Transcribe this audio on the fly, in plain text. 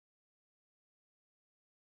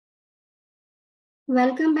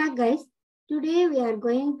Welcome back, guys. Today we are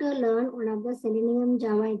going to learn one of the Selenium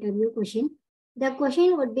Java interview question. The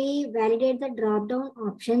question would be validate the drop-down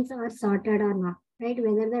options are sorted or not, right?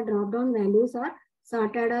 Whether the drop-down values are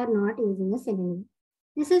sorted or not using a Selenium.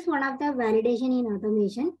 This is one of the validation in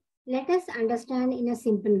automation. Let us understand in a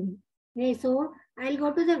simple way. Okay, so I'll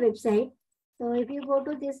go to the website. So if you go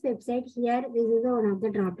to this website here, this is the one of the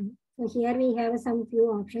drop-down. So here we have some few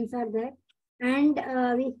options are there. And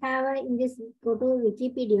we have in this, go to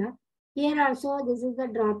Wikipedia. Here also, this is the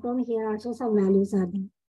drop down. Here also some values are there,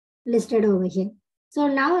 listed over here. So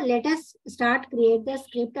now let us start create the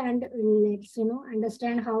script and let's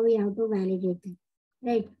understand how we have to validate them.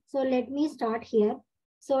 Right. So let me start here.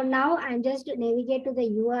 So now I'm just navigate to the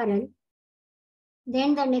URL.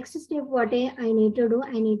 Then the next step, what I need to do,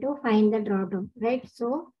 I need to find the drop down. Right.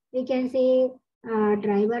 So we can say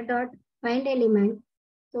driver dot find element.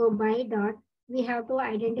 So by dot, we have to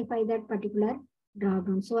identify that particular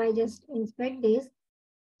dropdown. So I just inspect this.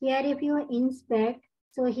 Here, if you inspect,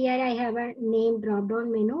 so here I have a name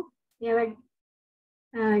dropdown menu. We have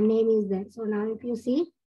a name is there. So now if you see,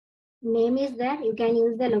 name is there, you can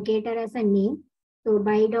use the locator as a name. So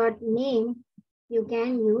by dot name, you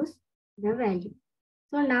can use the value.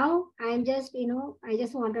 So now I'm just, I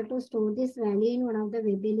just wanted to store this value in one of the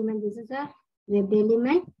web element. This is a web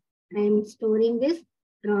element. I'm storing this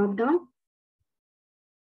dropdown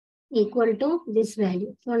equal to this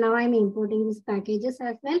value. So now I'm importing these packages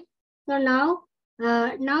as well. So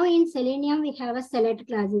now in Selenium, we have a select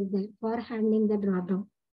classes there for handling the dropdown.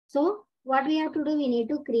 So what we have to do, we need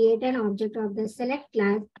to create an object of the select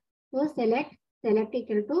class. So select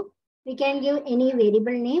equal to, we can give any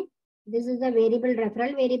variable name. This is a variable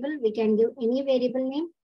referral variable. We can give any variable name.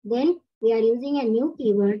 Then we are using a new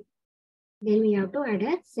keyword. Then we have to add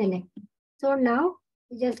a select. So now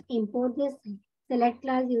we just import this select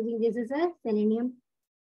class using this is a Selenium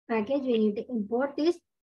package. We need to import this.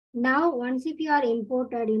 Now, once if you are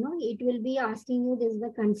imported, it will be asking you, this is the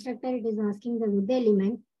constructor, it is asking the web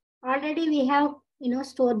element. Already we have,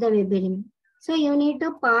 stored the web element. So you need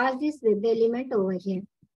to pass this web element over here.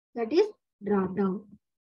 That is drop down.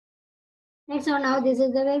 Right, so now this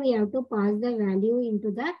is the way we have to pass the value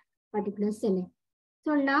into the particular select.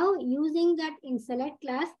 So now using that in select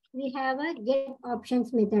class, we have a get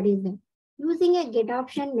options method is there. Using a get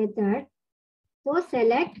option method, so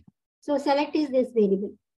select is this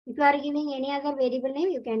variable. If you are giving any other variable name,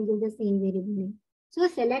 you can give the same variable name. So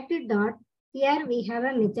select dot, here we have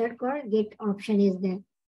a method called get option is there.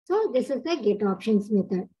 So this is the get options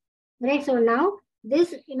method. Right, so now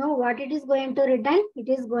this, what it is going to return? It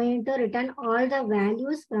is going to return all the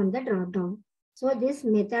values from the drop down. So this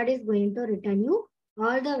method is going to return you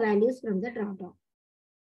all the values from the drop down.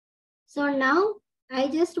 So now I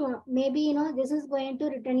just maybe, this is going to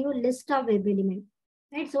return you list of web element,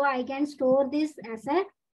 right? So I can store this as a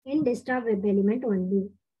in list of web element only,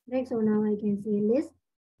 right? So now I can say list,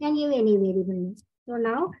 can give any variable name. So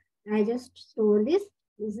now I just store this.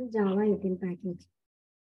 This is Java util package.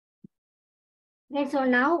 Right. So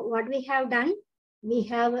now what we have done, we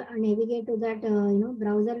have navigate to that,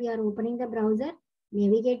 browser. We are opening the browser,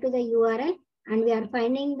 navigate to the URL, and we are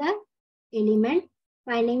finding the element,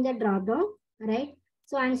 finding the dropdown, right?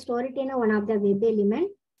 So and store it in one of the web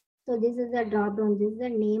element. So this is the dropdown. This is the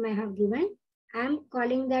name I have given. I'm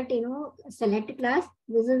calling that, select class.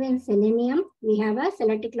 This is in Selenium. We have a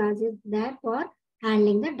select class is there for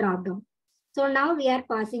handling the dropdown. So now we are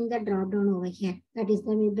passing the dropdown over here. That is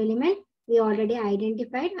the web element we already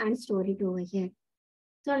identified and store it over here.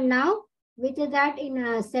 So now with that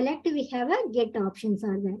in select, we have a get options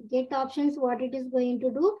are there. Get options, what it is going to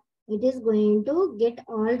do? It is going to get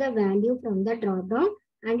all the value from the dropdown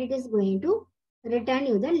and it is going to return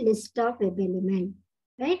you the list of web element,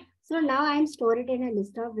 right? So now I am storing it in a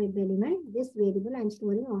list of web element. This variable I am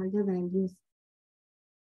storing all the values.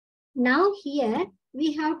 Now here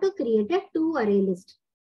we have to create a two array list.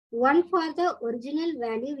 One for the original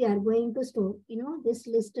value we are going to store, this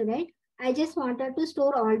list, right? I just wanted to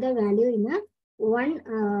store all the value in a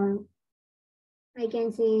one, I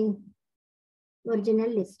can say original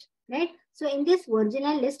list, right? So in this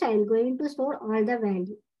original list, I am going to store all the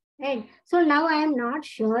value, right? So now I am not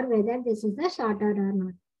sure whether this is a sorted or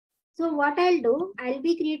not. So what I'll do, I'll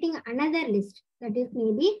be creating another list that is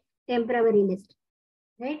maybe temporary list,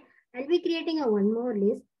 right? I'll be creating a one more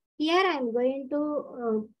list. Here I'm going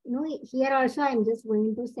to, here also I'm just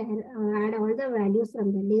going to add all the values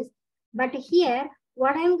from the list. But here,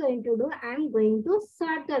 what I'm going to do, I'm going to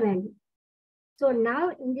sort the value. So now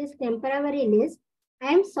in this temporary list,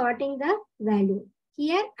 I am sorting the value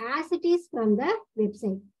here as it is from the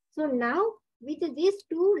website. So now with these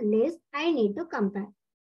two lists, I need to compare.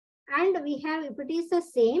 And we have, if it is the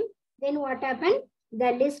same, then what happened?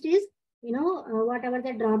 The list is, whatever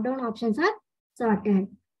the drop down options are sorted.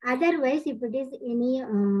 Otherwise, if it is any,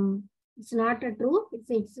 it's not a true,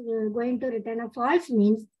 it's going to return a false,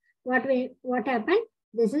 means what happened?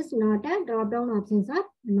 This is not a drop down options are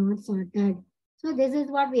not sorted. So this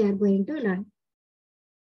is what we are going to learn.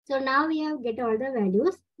 So now we have get all the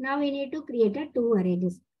values. Now we need to create a two array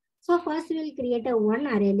list. So first we will create a one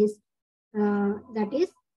array list. That is,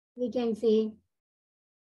 we can say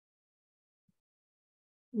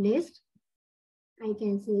list. I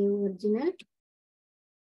can say original.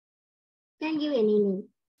 Can give any name.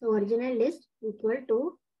 So original list equal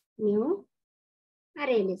to new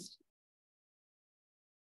array list.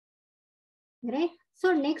 Right.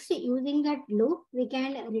 So next, using that loop, we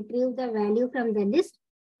can retrieve the value from the list.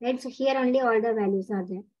 Right. So here only all the values are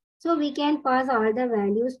there. So we can pass all the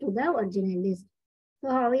values to the original list.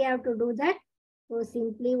 So how we have to do that? So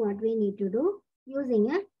simply what we need to do,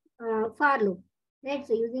 using a for loop. Right.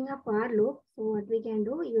 So using a for loop, so what we can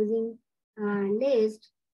do, using list,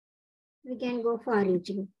 we can go for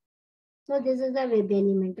each loop. So this is a web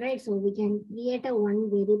element, right? So we can create a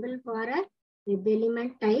one variable for a web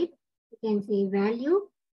element type. We can say value.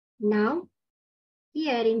 Now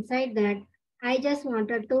here inside that, I just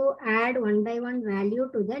wanted to add one by one value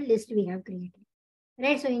to the list we have created.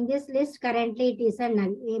 Right. So in this list, currently it is a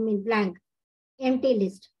null, blank, empty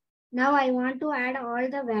list. Now I want to add all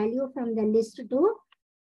the value from the list to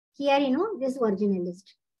here, this original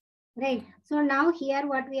list. Right. So now here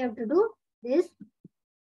what we have to do is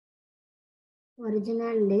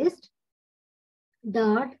original list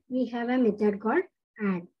dot, we have a method called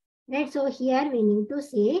add. Right. So here we need to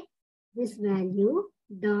say this value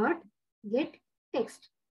dot get text.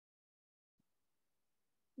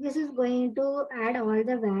 This is going to add all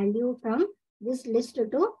the value from this list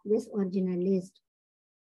to this original list.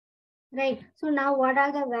 Right. So now what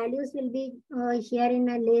are the values will be here in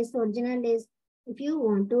a list, original list. If you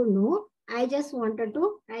want to know, I just wanted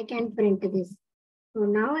to, I can print this. So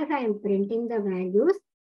now if I am printing the values,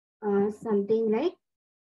 something like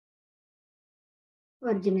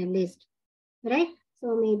original list, right?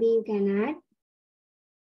 So maybe you can add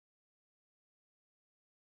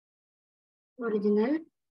original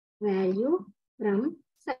value from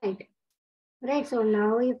site, right? So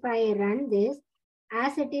now if I run this,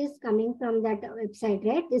 as it is coming from that website,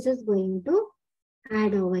 right? This is going to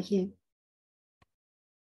add over here.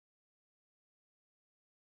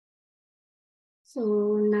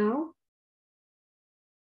 So now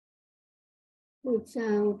it's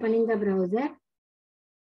opening the browser.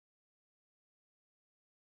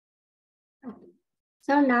 Okay.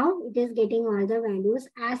 So now it is getting all the values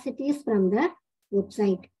as it is from the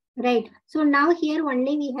website, right? So now here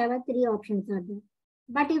only we have a three options are there.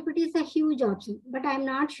 But if it is a huge option, but I'm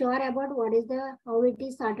not sure about what is the, how it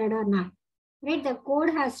is sorted or not, right? The code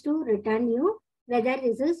has to return you whether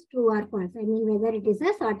this is true or false. I mean, whether it is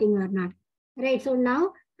a sorting or not, right? So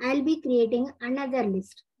now I'll be creating another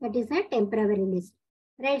list that is a temporary list,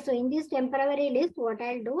 right? So in this temporary list, what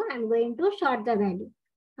I'll do, I'm going to sort the value.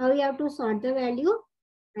 How you have to sort the value?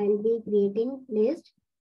 I'll be creating list,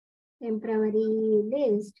 temporary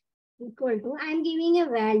list equal to, I'm giving a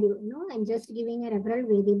value, I'm just giving a referral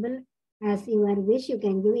variable as your wish. You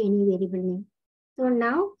can give any variable name. So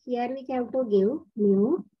now here we have to give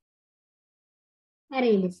new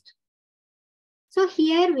array list. So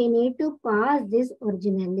here we need to pass this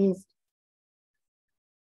original list,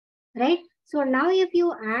 right? So now if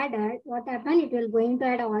you add it, what happen? It will going to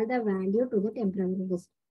add all the value to the temporary list.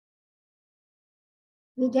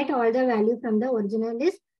 We get all the value from the original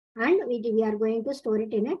list and we are going to store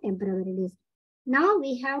it in a temporary list. Now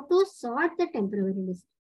we have to sort the temporary list,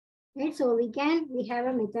 right? So we have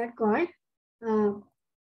a method called, I'll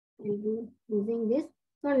be using this.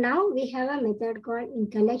 So now we have a method called,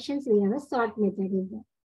 in collections, we have a sort method in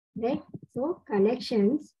there, right? So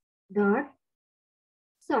collections dot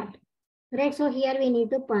sort, right? So here we need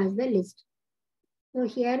to pass the list. So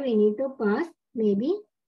here we need to pass maybe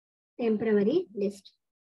temporary list.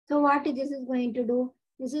 So what this is going to do?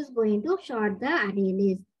 This is going to sort the array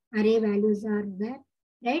list. Array values are there,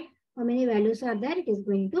 right? How many values are there? It is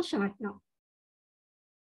going to sort now.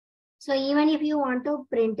 So even if you want to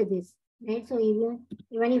print this, right? So even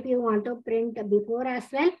if you want to print before as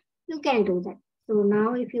well, you can do that. So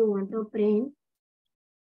now if you want to print,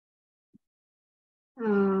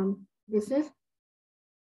 this is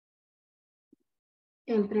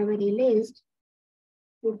temporary list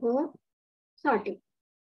before sorting.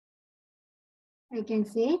 I can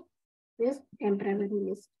say this temporary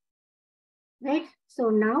list, right? So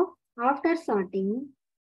now after sorting,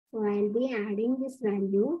 so I'll be adding this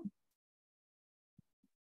value.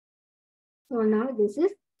 So now this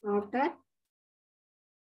is after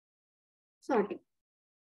sorting.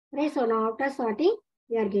 Right, so now after sorting,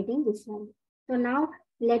 we are getting this value. So now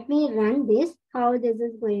let me run this, how this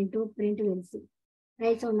is going to print, we'll see.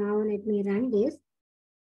 Right, so now let me run this.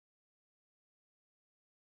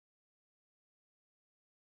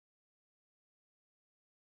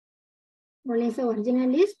 One is the original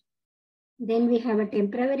list, then we have a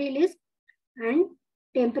temporary list, and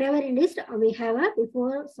temporary list we have a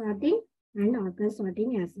before sorting and after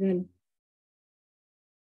sorting as well.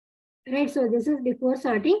 Right, so this is before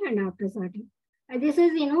sorting and after sorting. This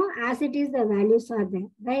is, as it is, the values are there,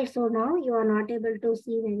 right? So now you are not able to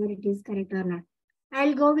see whether it is correct or not.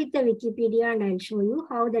 I'll go with the Wikipedia and I'll show you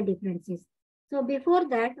how the difference is. So before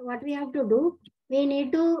that, what we have to do, we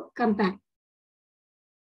need to compare.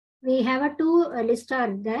 We have a two lists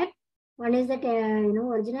are there. One is the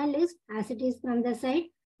original list as it is from the side.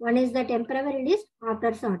 One is the temporary list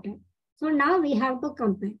after sorted. So now we have to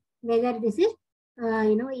compare whether this is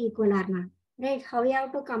equal or not. Right? How we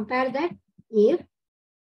have to compare that? If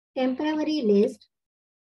temporary list,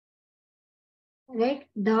 right,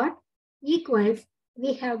 dot equals,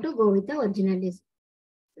 we have to go with the original list.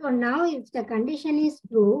 So now if the condition is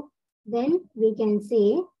true, then we can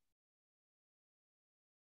say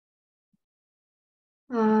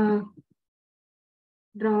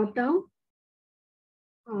drop down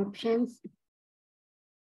options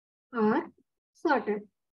are sorted.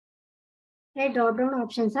 Right, drop down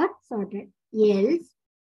options are sorted. Else,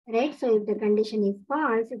 right, so if the condition is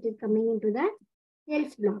false, it is coming into the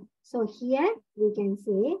else block. So here we can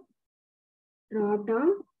say drop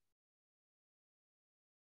down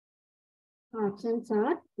options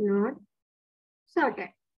are not sorted.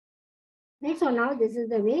 Right, so now this is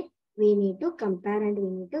the way we need to compare and we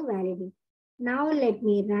need to validate. Now let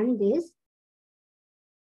me run this.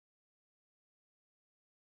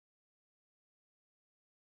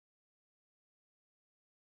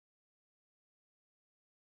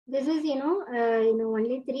 This is,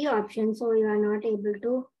 only three options, so you are not able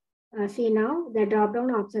to see now the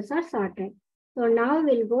drop-down options are sorted. So now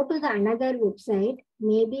we'll go to the another website.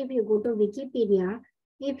 Maybe if you go to Wikipedia,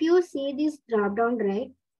 if you see this drop-down,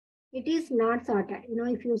 right, it is not sorted.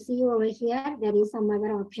 If you see over here, there is some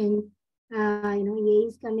other option. A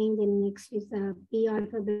is coming, then next is P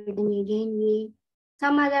alphabet, and again A.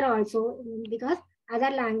 Some other also, because other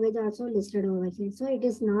language also listed over here. So it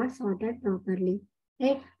is not sorted properly.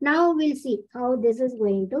 Right? Now we'll see how this is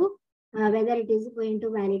going to, whether it is going to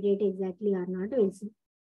validate exactly or not, we'll see.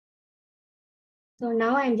 So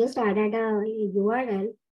now I'm just added a URL.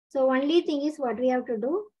 So only thing is what we have to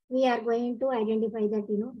do, we are going to identify that,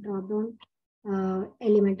 drop down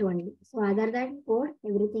element only. So other than code,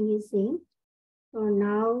 everything is same. So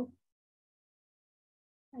now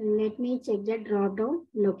let me check the drop down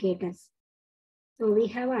locators. So we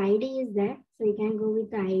have ID is there. So you can go with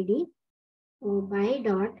the ID. So by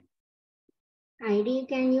dot ID you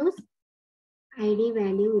can use, ID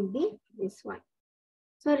value will be this one.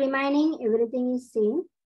 So remaining everything is same.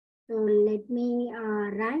 So let me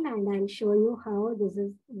run and I'll show you how this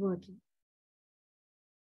is working.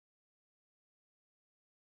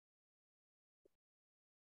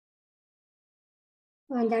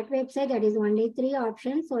 So on that website, that is only three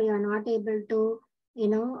options. So you are not able to,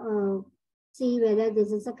 see whether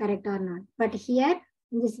this is a correct or not. But here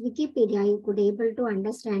in this Wikipedia, you could able to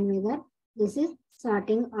understand whether this is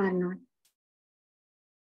sorting or not.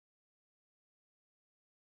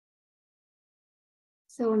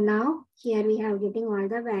 So now here we have getting all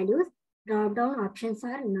the values. Drop down options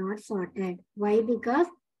are not sorted. Why? Because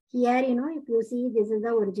here, if you see, this is the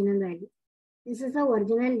original value. This is the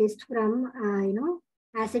original list from,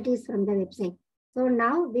 as it is from the website. So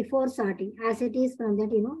now before sorting, as it is from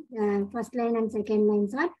that, first line and second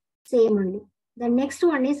lines are same only. The next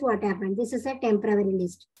one is what happened. This is a temporary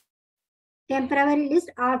list. Temporary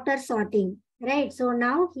list after sorting, right? So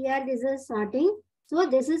now here this is sorting. So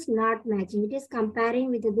this is not matching. It is comparing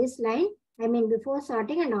with this line. I mean, before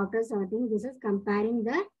sorting and after sorting, this is comparing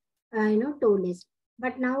the, two list.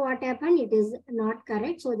 But now what happened? It is not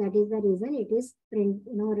correct. So that is the reason it is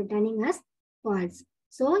returning as false.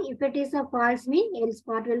 So if it is a false mean, else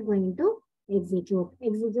part will going to execute.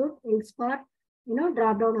 Execute else part,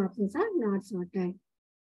 drop down options are not sorted.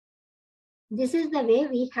 This is the way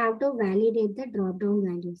we have to validate the drop down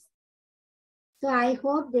values. So I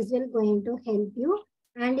hope this will going to help you.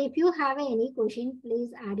 And if you have any question, please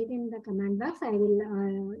add it in the comment box. I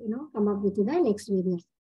will, come up with the next video.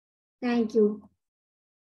 Thank you.